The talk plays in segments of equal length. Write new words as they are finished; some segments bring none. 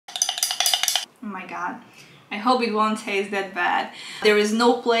Oh my god. I hope it won't taste that bad. There is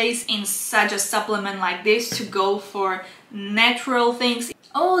no place in such a supplement like this to go for natural things.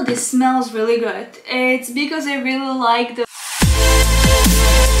 Oh, this smells really good. It's because I really like the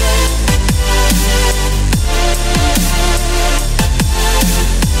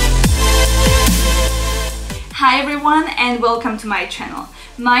Hi everyone and welcome to my channel.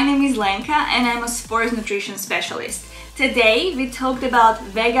 My name is Lenka and I'm a sports nutrition specialist. Today we talked about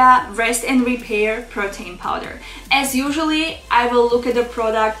Vega Rest&Repair protein powder. As usually, I will look at the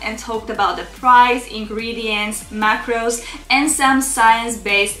product and talk about the price, ingredients, macros and some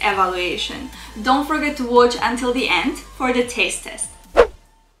science-based evaluation. Don't forget to watch until the end for the taste test.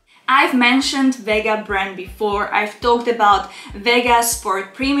 I've mentioned Vega brand before. I've talked about Vega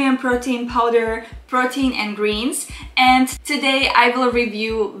Sport Premium Protein Powder, Protein&Greens, and today I will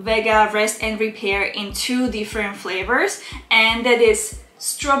review Vega Rest&Repair in two different flavors, and that is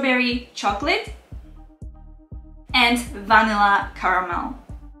strawberry chocolate and vanilla caramel.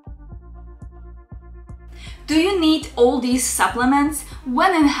 Do you need all these supplements?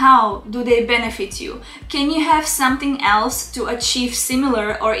 When and how do they benefit you? Can you have something else to achieve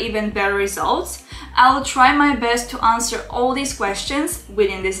similar or even better results? I will try my best to answer all these questions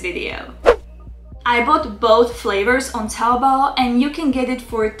within this video. I bought both flavors on Taobao and you can get it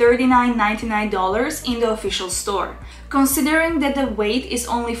for $39.99 in the official store. Considering that the weight is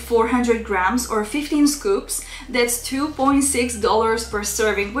only 400 grams or 15 scoops, that's $2.6 per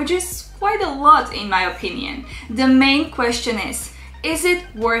serving, which is quite a lot in my opinion. The main question is it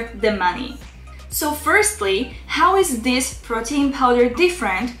worth the money? So firstly, how is this protein powder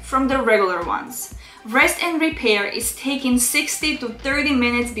different from the regular ones? Rest&Repair is taken 60 to 30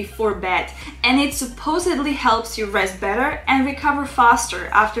 minutes before bed and it supposedly helps you rest better and recover faster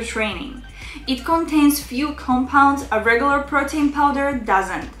after training. It contains few compounds a regular protein powder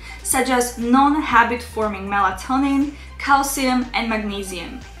doesn't, such as non-habit forming melatonin, calcium and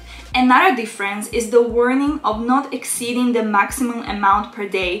magnesium. Another difference is the warning of not exceeding the maximum amount per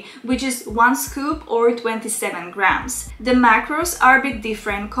day, which is 1 scoop or 27 grams. The macros are a bit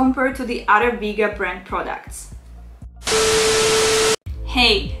different compared to the other Vega brand products.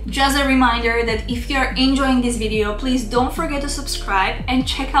 Hey, just a reminder that if you are enjoying this video, please don't forget to subscribe and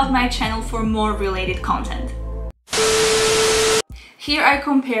check out my channel for more related content. Here I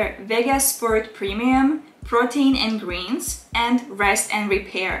compare Vega Sport Premium, Protein&Greens and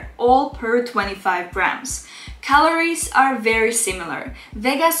Rest&Repair, all per 25 grams. Calories are very similar.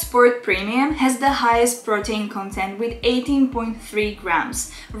 Vega Sport Premium has the highest protein content with 18.3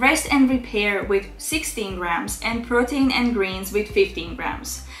 grams, Rest&Repair with 16 grams and Protein&Greens with 15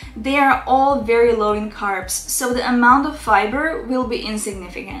 grams. They are all very low in carbs, so the amount of fiber will be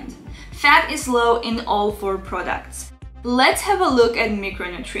insignificant. Fat is low in all four products. Let's have a look at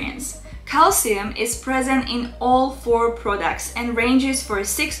micronutrients. Calcium is present in all four products and ranges for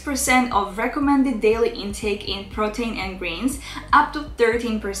 6% of recommended daily intake in Protein&Greens up to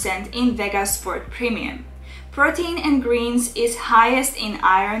 13% in Vega Sport Premium. Protein&Greens is highest in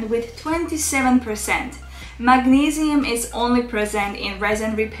iron with 27%. Magnesium is only present in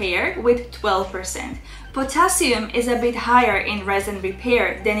Rest&Repair with 12%. Potassium is a bit higher in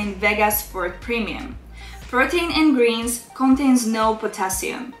Rest&Repair than in Vega Sport Premium. Protein&Greens contains no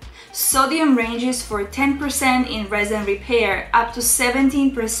potassium. Sodium ranges for 10% in Rest&Repair up to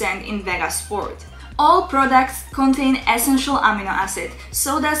 17% in Vega Sport. All products contain essential amino acid,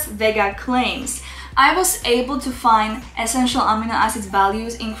 so does Vega claims. I was able to find essential amino acid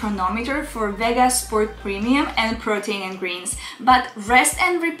values in Chronometer for Vega Sport Premium and Protein&Greens, but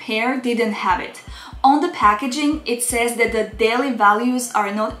Rest&Repair didn't have it. On the packaging, it says that the daily values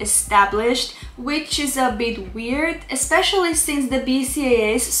are not established, which is a bit weird, especially since the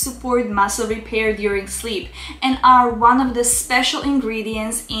BCAAs support muscle repair during sleep and are one of the special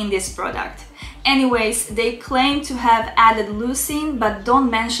ingredients in this product. Anyways, they claim to have added leucine but don't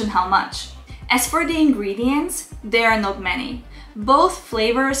mention how much. As for the ingredients, there are not many. Both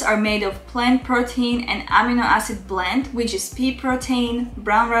flavors are made of plant protein and amino acid blend, which is pea protein,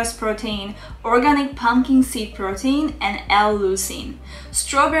 brown rice protein, organic pumpkin seed protein, and L-leucine.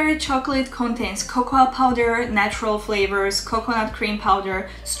 Strawberry chocolate contains cocoa powder, natural flavors, coconut cream powder,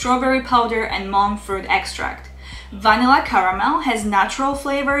 strawberry powder, and monk fruit extract. Vanilla caramel has natural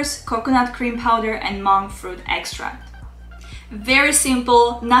flavors, coconut cream powder, and monk fruit extract. Very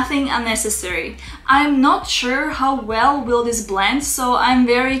simple, nothing unnecessary. I'm not sure how well will this blend, so I'm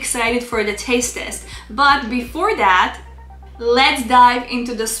very excited for the taste test. But before that, let's dive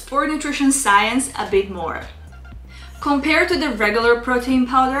into the sport nutrition science a bit more. Compared to the regular protein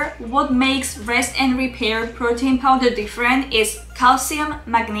powder, what makes Rest and Repair protein powder different is calcium,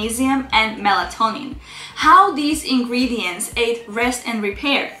 magnesium, and melatonin. How these ingredients aid rest and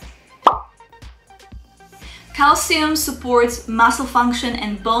repair? Calcium supports muscle function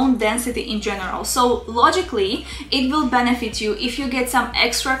and bone density in general, so logically it will benefit you if you get some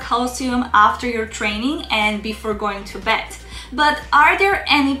extra calcium after your training and before going to bed. But are there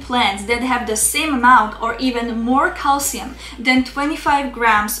any plants that have the same amount or even more calcium than 25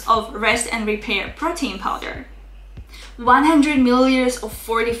 grams of Rest and Repair protein powder? 100 milliliters of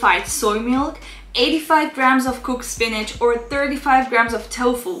fortified soy milk, 85 grams of cooked spinach, or 35 grams of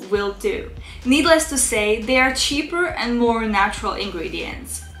tofu will do. Needless to say, they are cheaper and more natural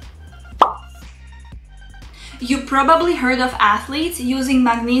ingredients. You probably heard of athletes using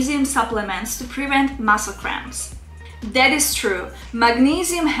magnesium supplements to prevent muscle cramps. That is true.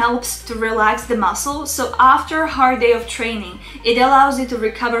 Magnesium helps to relax the muscle, so after a hard day of training, it allows you to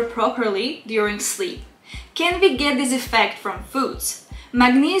recover properly during sleep. Can we get this effect from foods?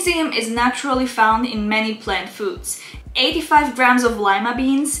 Magnesium is naturally found in many plant foods. 85 grams of lima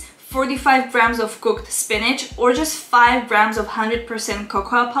beans, 45 grams of cooked spinach, or just 5 grams of 100%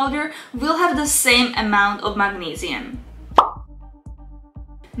 cocoa powder will have the same amount of magnesium.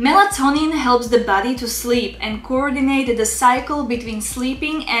 Melatonin helps the body to sleep and coordinate the cycle between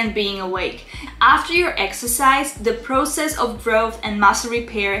sleeping and being awake. After your exercise, the process of growth and muscle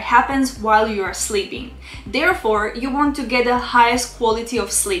repair happens while you are sleeping. Therefore, you want to get the highest quality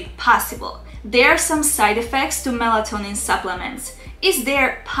of sleep possible. There are some side effects to melatonin supplements. Is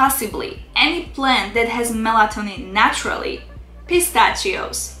there possibly any plant that has melatonin naturally?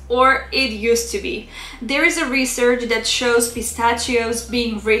 Pistachios. Or it used to be. There is a research that shows pistachios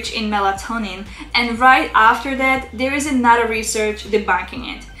being rich in melatonin, and right after that there is another research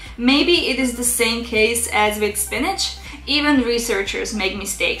debunking it. Maybe it is the same case as with spinach? Even researchers make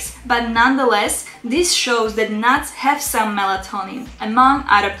mistakes, but nonetheless, this shows that nuts have some melatonin, among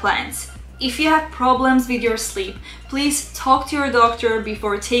other plants. If you have problems with your sleep, please talk to your doctor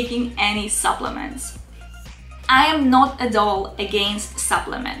before taking any supplements. I am not at all against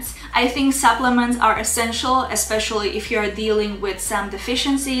supplements. I think supplements are essential, especially if you are dealing with some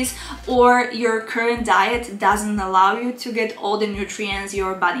deficiencies or your current diet doesn't allow you to get all the nutrients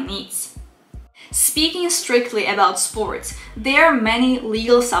your body needs. Speaking strictly about sports, there are many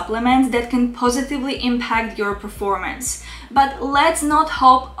legal supplements that can positively impact your performance. But let's not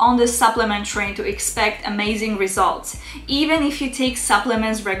hop on the supplement train to expect amazing results. Even if you take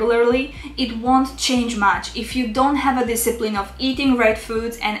supplements regularly, it won't change much if you don't have a discipline of eating right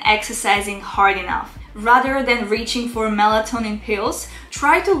foods and exercising hard enough. Rather than reaching for melatonin pills,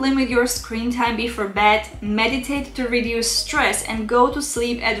 try to limit your screen time before bed, meditate to reduce stress, and go to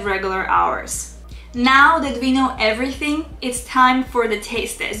sleep at regular hours. Now that we know everything, it's time for the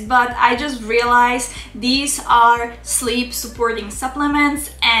taste test, but I just realized these are sleep supporting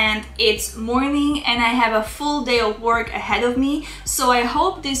supplements and it's morning and I have a full day of work ahead of me, so I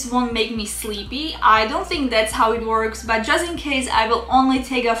hope this won't make me sleepy. I don't think that's how it works, but just in case I will only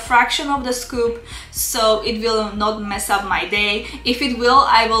take a fraction of the scoop so it will not mess up my day. If it will,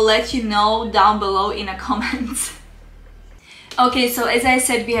 I will let you know down below in a comment. Okay, so as I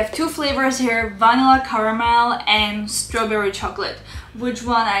said, we have two flavors here, vanilla caramel and strawberry chocolate. Which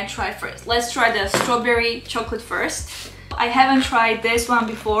one I try first? Let's try the strawberry chocolate first. I haven't tried this one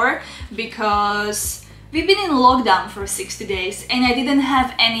before because we've been in lockdown for 60 days and I didn't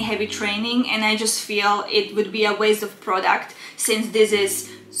have any heavy training, and I just feel it would be a waste of product since this is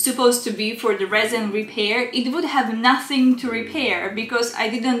supposed to be for the rest and repair. It would have nothing to repair because I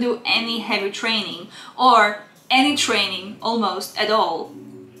didn't do any heavy training or any training almost at all.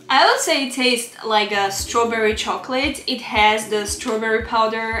 I would say it tastes like a strawberry chocolate. It has the strawberry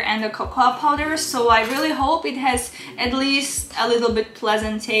powder and the cocoa powder, so I really hope it has at least a little bit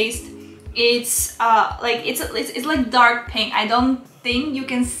pleasant taste. It's it's like dark pink. I don't think you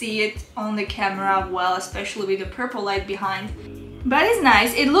can see it on the camera well, especially with the purple light behind. But it's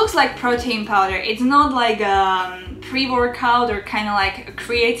nice. It looks like protein powder. It's not like pre-workout or kind of like a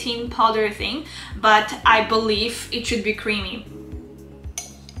creatine powder thing, but I believe it should be creamy.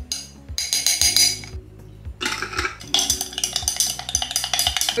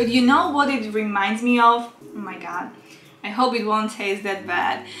 But you know what it reminds me of? Oh my god, I hope it won't taste that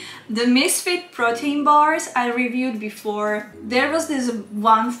bad. The Misfit protein bars I reviewed before, there was this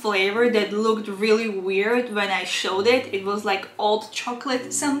one flavor that looked really weird when I showed it. It was like oat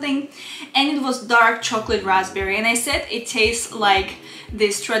chocolate something, and it was dark chocolate raspberry, and I said it tastes like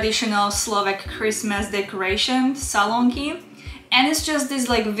this traditional Slovak Christmas decoration, salonky. and it's just this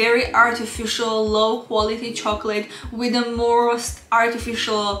like very artificial, low quality chocolate with the most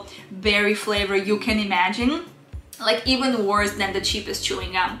artificial berry flavor you can imagine, like even worse than the cheapest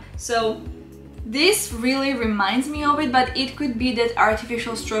chewing gum. So this really reminds me of it, but it could be that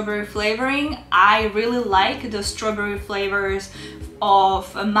artificial strawberry flavoring. I really like the strawberry flavors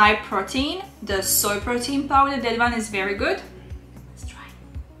of My Protein, the soy protein powder. That one is very good. Let's try.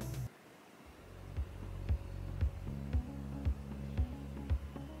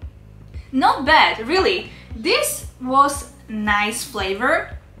 Not bad, really. This was nice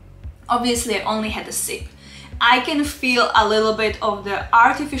flavor. Obviously, I only had a sip. I can feel a little bit of the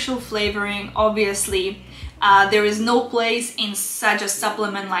artificial flavoring. Obviously, there is no place in such a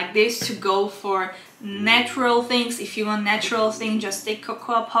supplement like this to go for natural things. If you want natural things, just take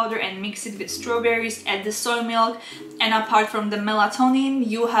cocoa powder and mix it with strawberries, add the soy milk, and apart from the melatonin,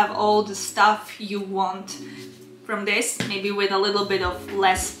 you have all the stuff you want from this, maybe with a little bit of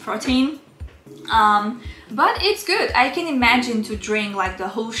less protein. But it's good. I can imagine to drink like the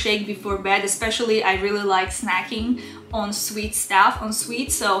whole shake before bed, especially I really like snacking on sweet stuff, on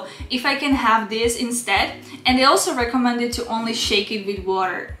sweet, so if I can have this instead. And they also recommended to only shake it with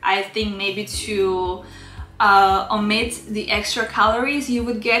water, I think maybe to omit the extra calories you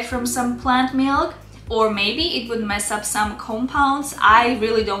would get from some plant milk, or maybe it would mess up some compounds. I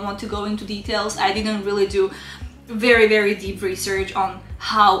really don't want to go into details. I didn't really do very deep research on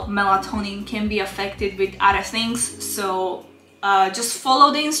how melatonin can be affected with other things, so just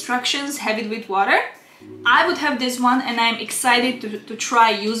follow the instructions, have it with water. I would have this one, and I'm excited to try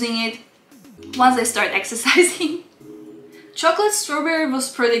using it once I start exercising. Chocolate strawberry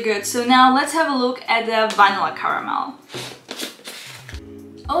was pretty good, so now let's have a look at the vanilla caramel.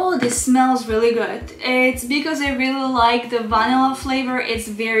 Oh, this smells really good. It's because I really like the vanilla flavor. It's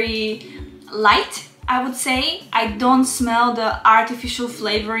very light, I would say. I don't smell the artificial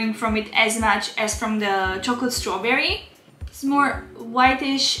flavoring from it as much as from the chocolate strawberry. It's more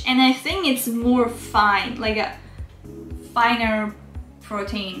whitish, and I think it's more fine, like a finer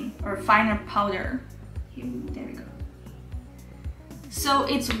protein or finer powder. There we go. So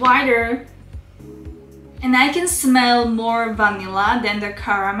it's whiter, and I can smell more vanilla than the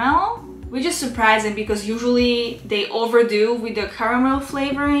caramel, which is surprising because usually they overdo with the caramel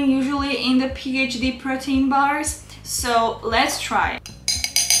flavoring, usually in the PhD protein bars. So let's try.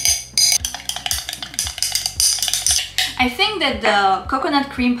 I think that the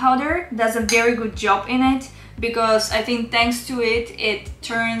coconut cream powder does a very good job in it, because I think thanks to it, it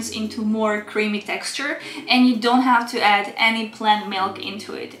turns into more creamy texture, and you don't have to add any plant milk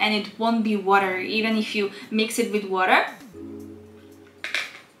into it, and it won't be watery even if you mix it with water.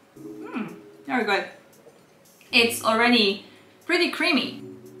 Very good. It's already pretty creamy.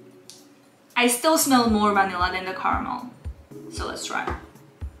 I still smell more vanilla than the caramel, so let's try.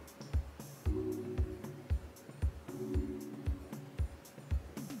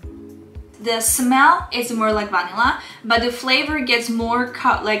 The smell is more like vanilla, but the flavor gets more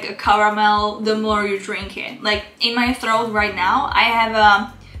like a caramel the more you drink it. Like in my throat right now, I have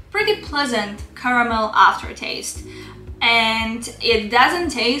a pretty pleasant caramel aftertaste. And it doesn't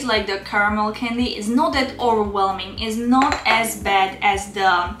taste like the caramel candy. It's not that overwhelming. It's not as bad as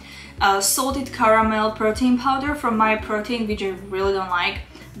the salted caramel protein powder from My Protein, which I really don't like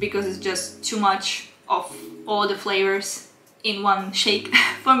because it's just too much of all the flavors in one shake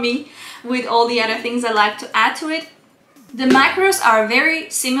for me, with all the other things I like to add to it. The macros are very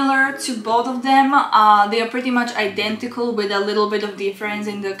similar to both of them. They are pretty much identical with a little bit of difference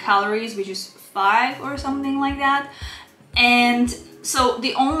in the calories, which is 5 or something like that. And so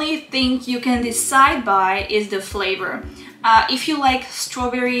the only thing you can decide by is the flavor. If you like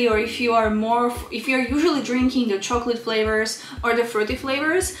strawberry, or if you're usually drinking the chocolate flavors or the fruity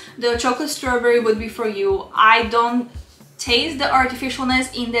flavors, the chocolate strawberry would be for you. I don't taste the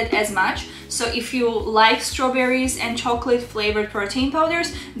artificialness in that as much, so if you like strawberries and chocolate flavored protein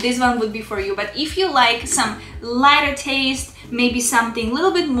powders, this one would be for you. But if you like some lighter taste, maybe something a little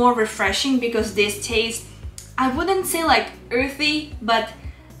bit more refreshing, because this tastes, I wouldn't say like earthy, but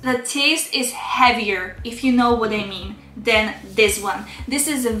the taste is heavier, if you know what I mean, than this one. This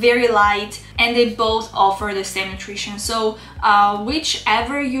is very light, and they both offer the same nutrition, so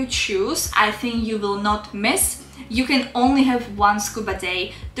whichever you choose, I think you will not miss. You can only have 1 scoop a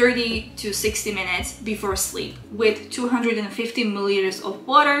day, 30 to 60 minutes before sleep, with 250 milliliters of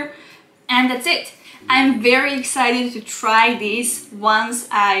water, And that's it. I'm very excited to try this once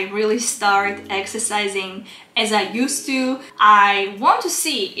I really start exercising as I used to. I want to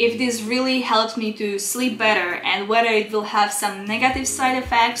see if this really helps me to sleep better and whether it will have some negative side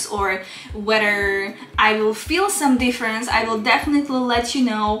effects or whether I will feel some difference. I will definitely let you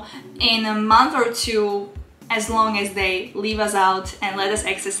know in a month or two, as long as they leave us out and let us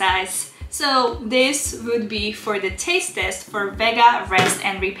exercise. So this would be for the taste test for Vega Rest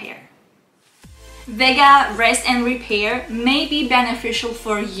and Repair. Vega Rest and Repair may be beneficial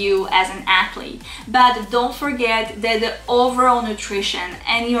for you as an athlete, but don't forget that the overall nutrition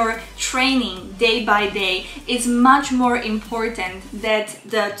and your training day by day is much more important than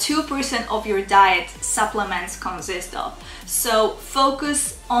the 2% of your diet supplements consist of. So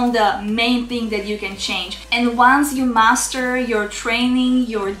focus on the main thing that you can change. And once you master your training,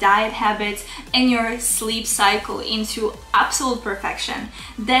 your diet habits, and your sleep cycle into absolute perfection,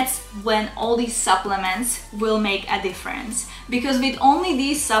 that's when all these supplements will make a difference. Because with only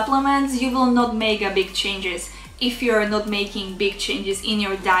these supplements, you will not make a big changes if you're not making big changes in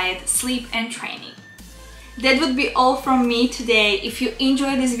your diet, sleep, and training. That would be all from me today. If you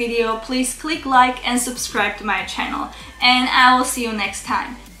enjoyed this video, please click like and subscribe to my channel. And I will see you next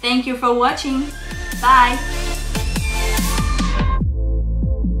time. Thank you for watching. Bye!